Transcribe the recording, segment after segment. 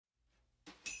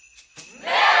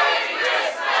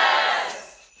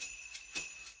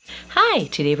Hi,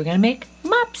 today we're going to make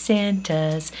Mop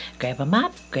Santas. Grab a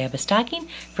mop, grab a stocking.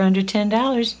 For under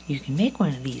 $10, you can make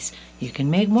one of these. You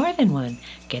can make more than one.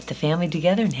 Get the family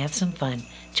together and have some fun.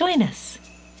 Join us.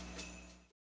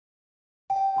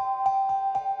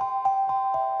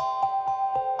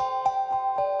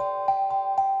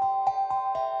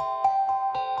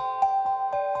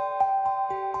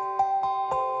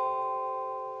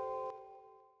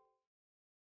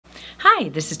 Hi,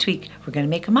 this is Tweek. We're going to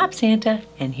make a Mop Santa,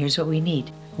 and here's what we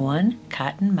need. 1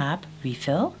 cotton mop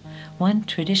refill, 1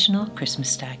 traditional Christmas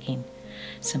stocking,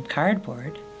 some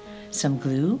cardboard, some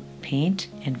glue, paint,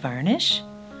 and varnish,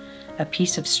 a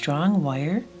piece of strong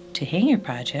wire to hang your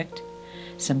project,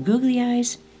 some googly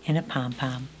eyes, and a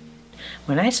pom-pom.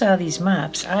 When I saw these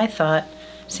mops, I thought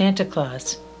Santa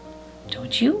Claus.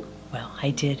 Don't you? Well, I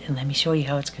did, and let me show you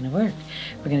how it's going to work.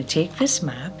 We're going to take this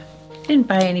mop. Didn't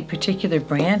buy any particular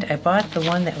brand. I bought the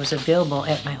one that was available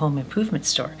at my home improvement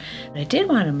store. I did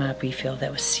want a mop refill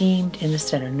that was seamed in the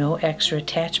center, no extra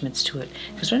attachments to it.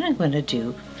 Because what I'm going to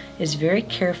do is very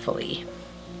carefully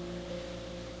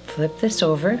flip this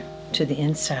over to the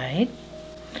inside,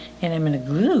 and I'm going to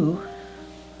glue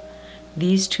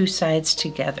these two sides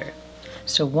together.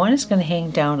 So one is going to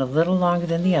hang down a little longer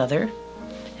than the other,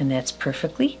 and that's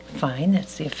perfectly fine.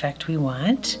 That's the effect we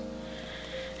want.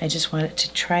 I just want it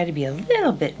to try to be a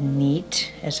little bit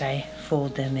neat as I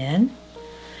fold them in.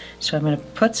 So I'm going to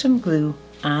put some glue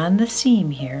on the seam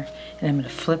here, and I'm going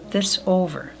to flip this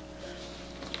over.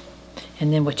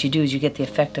 And then what you do is you get the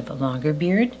effect of a longer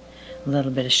beard, a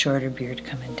little bit of shorter beard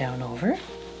coming down over.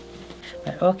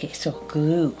 But okay, so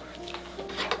glue.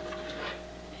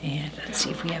 And let's see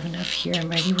if we have enough here.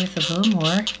 I'm ready with a little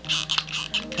more.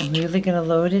 I'm really going to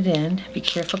load it in. Be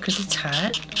careful because it's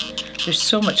hot. There's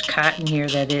so much cotton here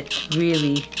that it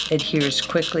really adheres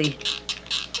quickly.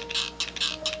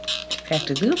 In fact,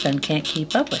 the glue gun can't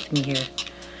keep up with me here.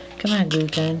 Come on, glue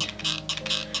gun.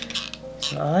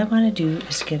 So all I want to do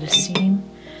is get a seam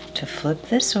to flip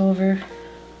this over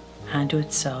onto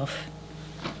itself.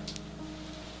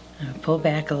 I'm going to pull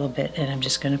back a little bit, and I'm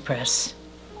just going to press.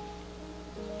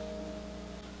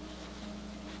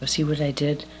 So see what I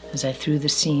did as I threw the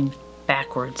seam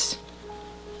backwards.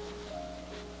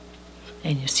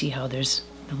 And you see how there's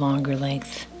the longer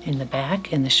length in the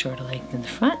back and the shorter length in the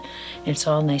front. And it's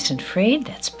all nice and frayed.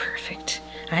 That's perfect.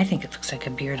 I think it looks like a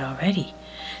beard already.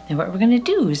 Now what we're going to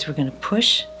do is we're going to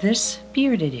push this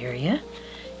bearded area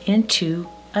into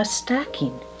a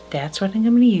stocking. That's what I'm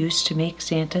going to use to make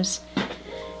Santa's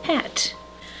hat.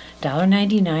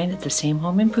 $1.99 at the same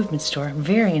home improvement store.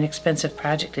 Very inexpensive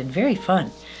project and very fun.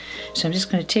 So I'm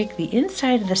just going to take the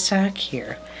inside of the sock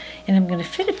here, and I'm going to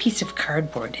fit a piece of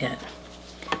cardboard in.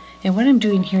 And what I'm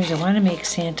doing here is I want to make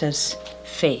Santa's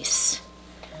face.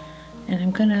 And I'm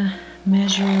going to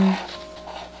measure,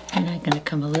 and I'm going to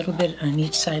come a little bit on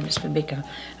each side. I'm just going to make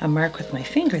a mark with my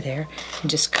finger there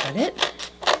and just cut it.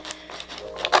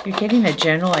 You're getting a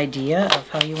general idea of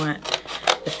how you want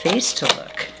the face to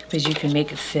look, because you can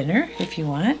make it thinner if you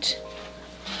want.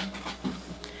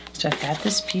 So I've got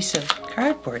this piece of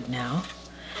cardboard now,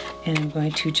 and I'm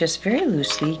going to just very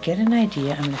loosely get an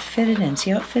idea. I'm going to fit it in. See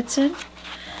how it fits in?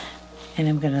 And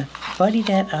I'm going to buddy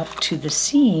that up to the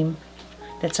seam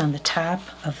that's on the top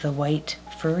of the white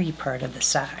furry part of the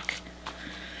sock.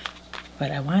 But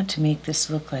I want to make this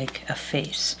look like a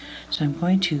face. So I'm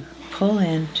going to pull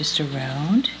in just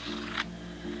around,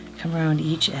 come around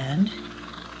each end.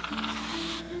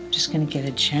 I'm just going to get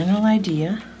a general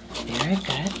idea. There, I've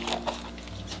got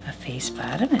a face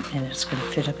bottom, and it's going to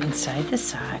fit up inside the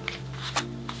sock.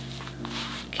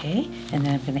 Okay, and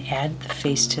then I'm going to add the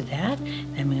face to that,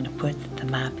 and I'm going to put the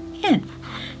mop in.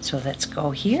 So let's go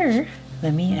here.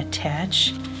 Let me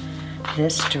attach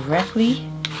this directly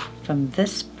from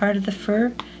this part of the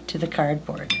fur to the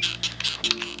cardboard.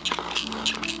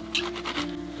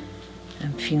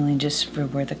 I'm feeling just for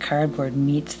where the cardboard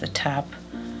meets the top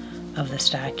of the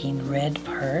stocking red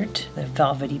part, the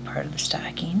velvety part of the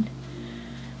stocking.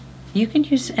 You can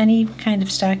use any kind of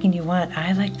stocking you want.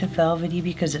 I like the velvety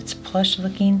because it's plush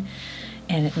looking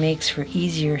and it makes for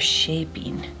easier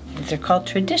shaping. They're called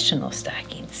traditional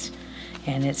stockings,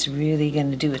 and it's really going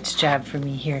to do its job for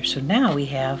me here. So now we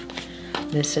have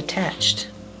this attached.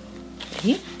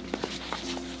 Ready?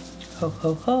 Ho,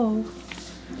 ho, ho.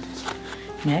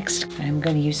 Next, I'm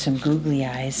going to use some googly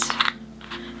eyes.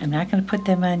 I'm not going to put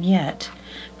them on yet,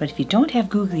 but if you don't have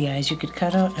googly eyes, you could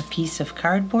cut out a piece of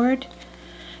cardboard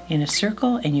in a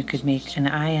circle, and you could make an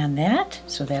eye on that,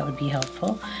 so that would be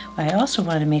helpful. I also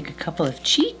want to make a couple of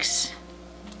cheeks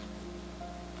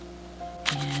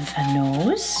and a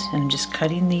nose, and I'm just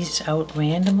cutting these out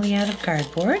randomly out of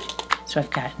cardboard. So I've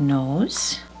got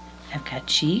nose, I've got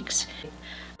cheeks.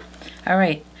 All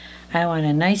right, I want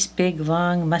a nice big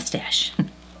long mustache.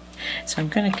 So I'm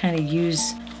gonna kind of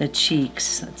use the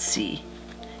cheeks, let's see,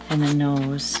 and the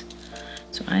nose.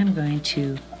 So I'm going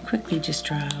to quickly just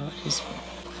draw out his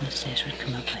mustache. Would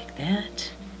come up like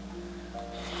that.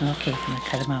 Okay, I'm gonna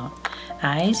cut him out.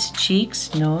 Eyes,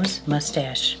 cheeks, nose,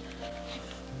 mustache.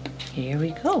 Here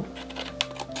we go.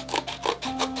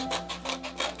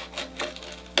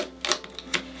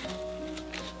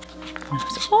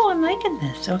 Oh, I'm liking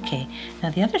this. Okay, now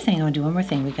the other thing, I want to do one more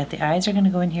thing. We got the eyes are going to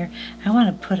go in here. I want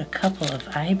to put a couple of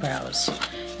eyebrows.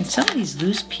 And some of these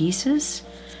loose pieces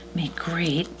make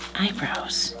great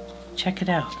eyebrows. Check it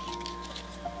out.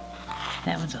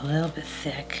 That one's a little bit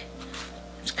thick.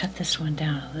 Let's cut this one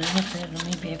down a little bit.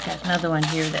 Maybe I've got another one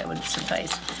here that would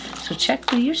suffice. So check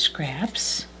through your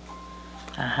scraps.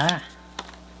 Aha,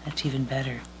 that's even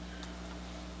better.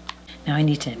 Now I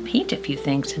need to paint a few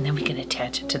things and then we can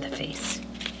attach it to the face.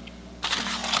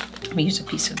 I'm going to use a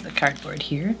piece of the cardboard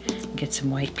here and get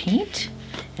some white paint.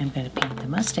 And I'm going to paint the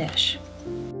mustache.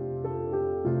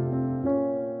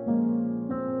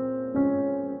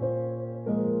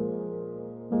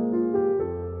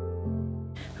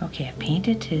 Okay, I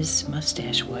painted his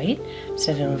mustache white,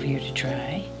 set it over here to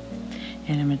dry.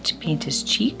 And I'm going to paint his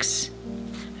cheeks.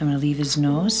 I'm going to leave his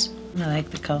nose. I like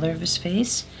the color of his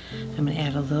face. I'm going to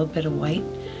add a little bit of white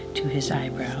to his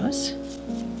eyebrows.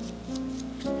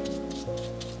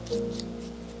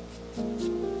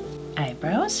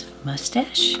 Eyebrows,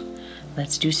 mustache.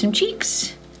 Let's do some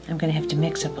cheeks. I'm going to have to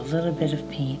mix up a little bit of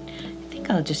paint. I think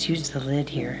I'll just use the lid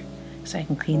here so I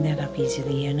can clean that up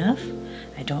easily enough.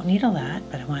 I don't need a lot,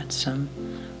 but I want some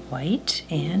white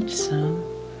and some,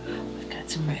 I've got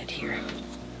some red here.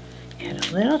 Add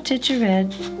a little titch of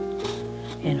red,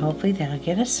 and hopefully that'll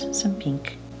get us some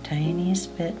pink.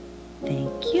 Tiniest bit.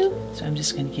 Thank you. So I'm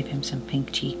just going to give him some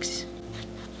pink cheeks.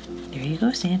 There you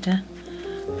go, Santa.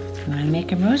 If you want to make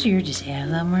him rosier, just add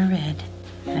a little more red.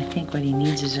 I think what he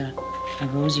needs is a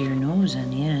rosier nose on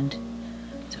the end.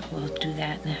 So we'll do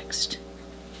that next.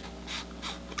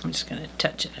 I'm just going to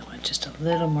touch it. I want just a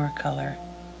little more color.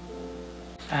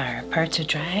 Our parts are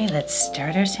dry. Let's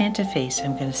start our Santa face.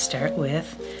 I'm going to start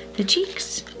with the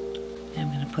cheeks. I'm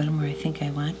going to put them where I think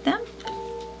I want them.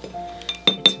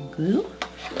 Get some glue.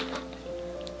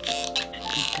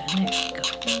 There we go.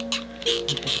 A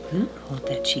bit of glue. Hold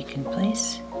that cheek in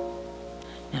place.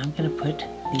 Now I'm going to put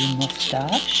the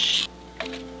mustache.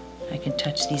 I can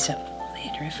touch these up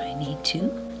later if I need to.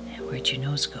 And where'd your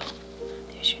nose go?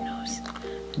 There's your nose.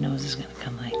 The nose is going to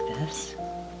come like this.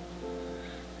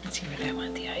 Let's see where I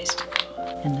want the eyes to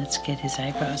go. And let's get his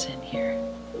eyebrows in here.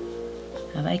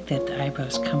 I like that the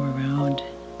eyebrows come around.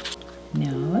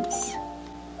 Nose.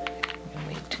 I'm going to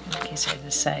wait in case I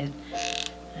decide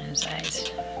on his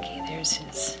eyes. Okay, there's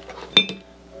his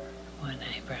one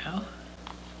eyebrow.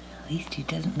 At least he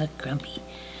doesn't look grumpy.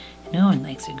 No one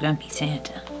likes a grumpy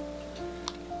Santa.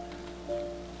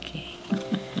 Okay.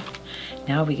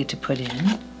 Now we get to put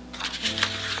in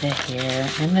the hair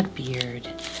and the beard,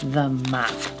 the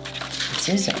mop. This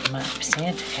is a mop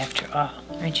Santa after all,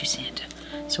 aren't you, Santa?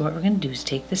 So what we're going to do is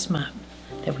take this mop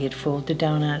that we had folded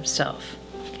down on itself,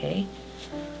 okay?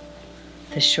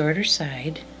 The shorter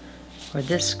side, or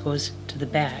this goes to the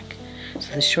back,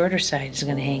 so the shorter side is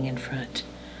going to hang in front.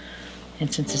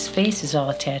 And since his face is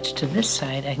all attached to this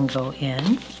side, I can go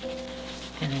in,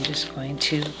 and I'm just going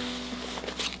to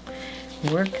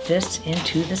work this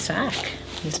into the sock.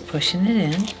 Just pushing it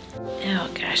in. Oh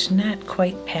gosh, not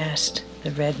quite past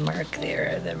the red mark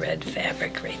there, or the red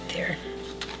fabric right there.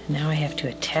 Now I have to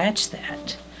attach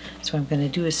that. So what I'm going to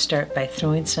do is start by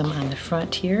throwing some on the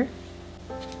front here.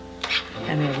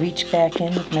 I'm going to reach back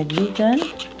in with my glue gun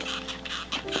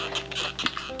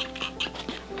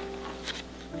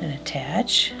and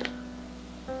attach.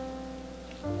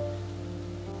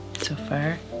 So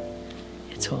far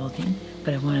it's holding,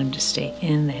 but I want them to stay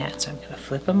in the hat, so I'm going to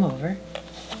flip them over.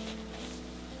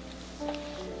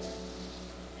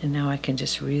 And now I can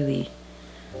just really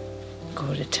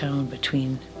go to town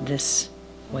between this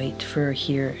white fur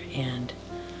here and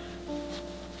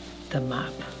the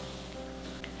mop.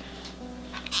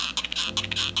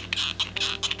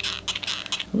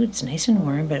 Ooh, it's nice and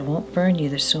warm, but it won't burn you.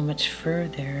 There's so much fur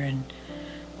there and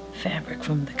fabric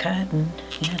from the cotton.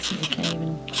 Yeah, see, you can't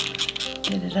even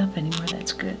get it up anymore.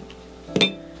 That's good. All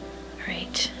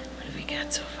right, what have we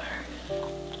got so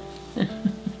far?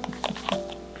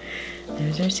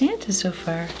 There's our Santa so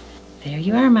far. There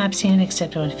you are, Mop Santa,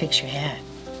 except I want to fix your hat.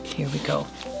 Here we go.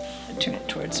 Turn it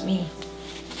towards me.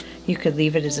 You could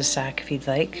leave it as a sock if you'd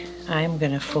like. I'm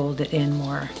going to fold it in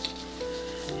more.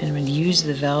 And I'm going to use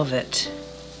the velvet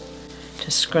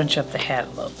to scrunch up the hat a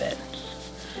little bit.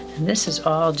 And this is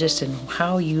all just in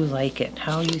how you like it,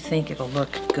 how you think it'll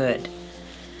look good.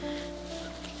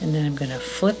 And then I'm going to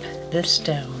flip this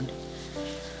down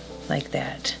like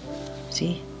that.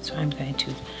 See? So I'm going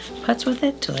to putz with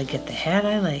it till I get the hat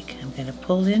I like. I'm going to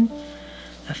pull in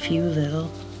a few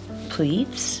little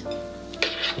pleats.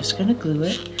 Just going to glue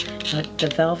it. But the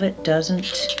velvet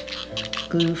doesn't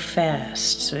glue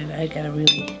fast, so I got to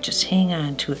really just hang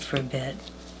on to it for a bit.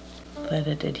 Let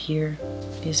it adhere.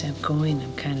 As I'm going,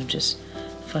 I'm kind of just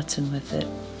futzing with it.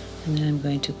 And then I'm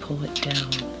going to pull it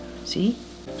down. See?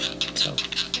 So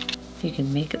you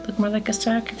can make it look more like a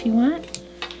sock if you want.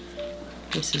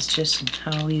 This is just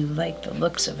how you like the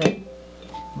looks of it.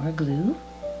 More glue.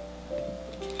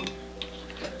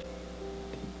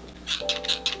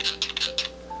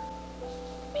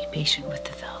 Be patient with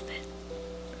the velvet.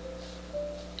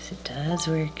 Because it does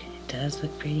work. It does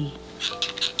look pretty.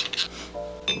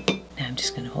 Now I'm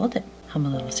just going to hold it. Hum a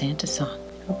little Santa song.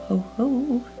 Ho, ho,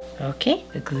 ho. Okay,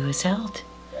 the glue is held.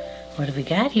 What have we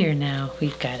got here now?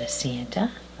 We've got a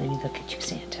Santa. Let me look at you,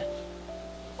 Santa.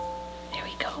 There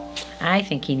we go. I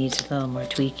think he needs a little more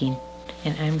tweaking.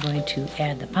 And I'm going to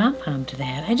add the pom-pom to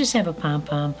that. I just have a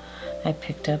pom-pom I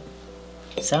picked up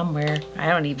somewhere. I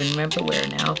don't even remember where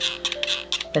now.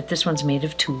 But this one's made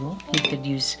of tulle. You could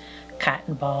use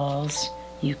cotton balls.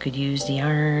 You could use the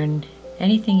yarn.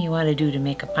 Anything you want to do to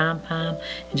make a pom-pom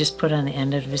and just put on the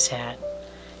end of his hat.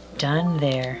 Done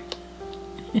there.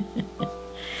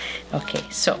 Okay,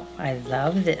 so I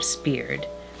love this beard,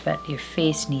 but your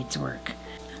face needs work.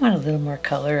 I want a little more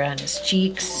color on his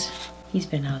cheeks. He's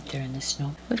been out there in the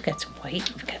snow. We've got some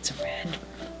white, we've got some red.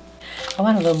 I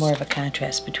want a little more of a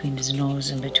contrast between his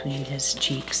nose and between his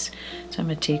cheeks. So I'm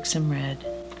going to take some red.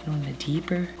 I want a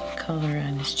deeper color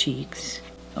on his cheeks.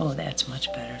 Oh, that's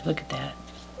much better. Look at that.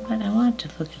 But I want to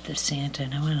look at the Santa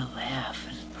and I want to laugh.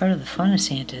 And part of the fun of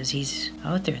Santa is he's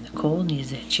out there in the cold and he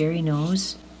has that cherry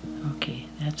nose. Okay,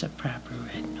 that's a proper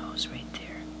red nose right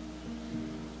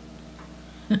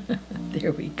there.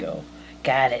 There we go.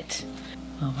 Got it.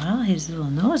 Well, while his little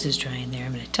nose is drying there,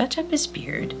 I'm going to touch up his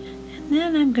beard. And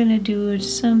then I'm going to do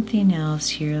something else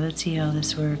here. Let's see how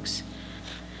this works.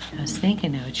 I was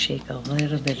thinking I would shake a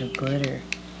little bit of glitter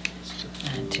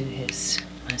onto his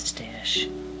mustache.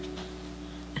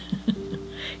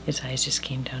 His eyes just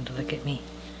came down to look at me.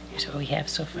 Here's what we have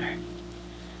so far.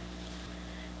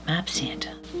 Mop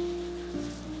Santa.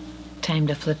 Time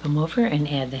to flip him over and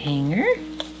add the hanger.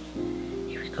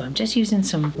 Here we go. I'm just using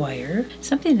some wire,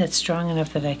 something that's strong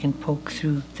enough that I can poke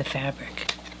through the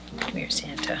fabric. Come here,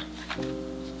 Santa.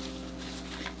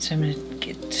 So I'm going to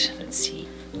get, let's see,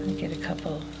 I'm going to get a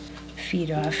couple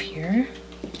feet off here.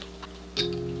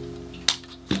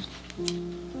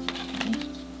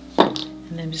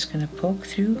 And I'm just going to poke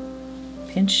through,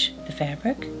 pinch the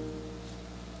fabric,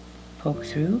 poke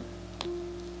through,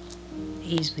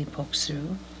 easily pokes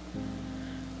through.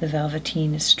 The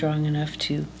velveteen is strong enough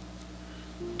to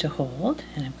hold,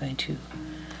 and I'm going to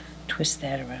twist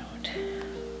that around.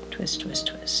 Twist, twist,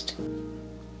 twist.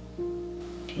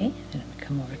 Okay, then I'm going to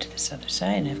come over to this other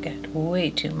side, and I've got way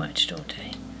too much, don't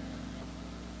I?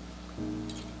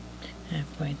 And I'm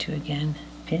going to again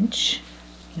pinch.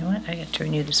 You know what? I got to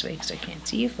turn you this way because I can't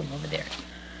see you from over there.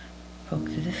 Poke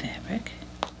through the fabric.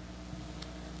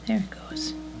 There it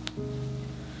goes.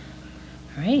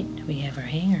 Alright, we have our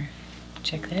hanger.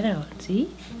 Check that out. See?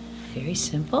 Very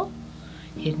simple.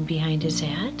 Hidden behind his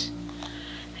hat.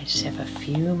 I just have a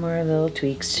few more little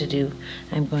tweaks to do.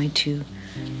 I'm going to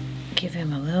give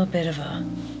him a little bit of a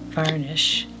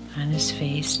varnish on his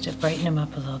face to brighten him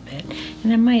up a little bit.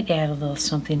 And I might add a little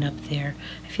something up there.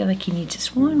 I feel like he needs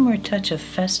just one more touch of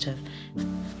festive.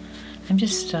 I'm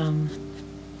just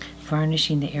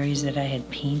varnishing the areas that I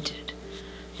had painted.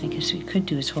 I guess we could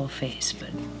do his whole face, but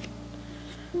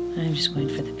I'm just going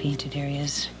for the painted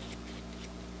areas.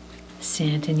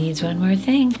 Santa needs one more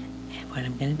thing. And what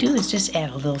I'm going to do is just add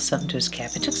a little something to his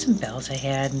cap. I took some bells I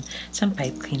had and some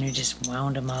pipe cleaner, just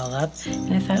wound them all up.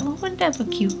 And I thought, well, wouldn't that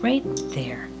look cute right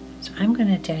there? So I'm going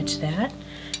to attach that.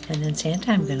 And then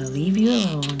Santa, I'm going to leave you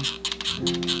alone.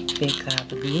 Big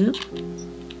glob of glue.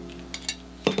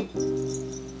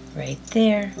 Right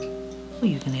there. Oh,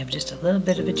 you can have just a little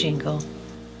bit of a jingle.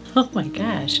 Oh my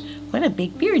gosh, what a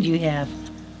big beard you have.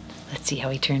 Let's see how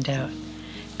he turned out.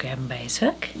 Grab him by his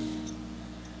hook.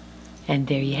 And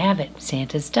there you have it.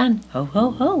 Santa's done. Ho,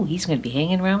 ho, ho. He's going to be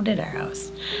hanging around at our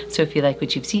house. So if you like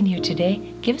what you've seen here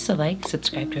today, give us a like,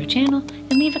 subscribe to our channel,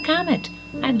 and leave a comment.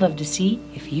 I'd love to see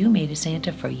if you made a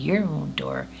Santa for your own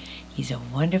door. He's a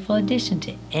wonderful addition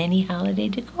to any holiday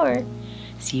decor.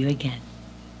 See you again.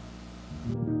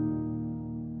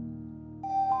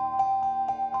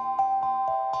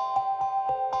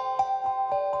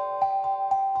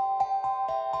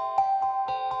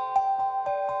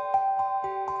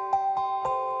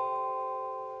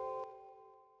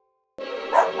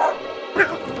 Bye.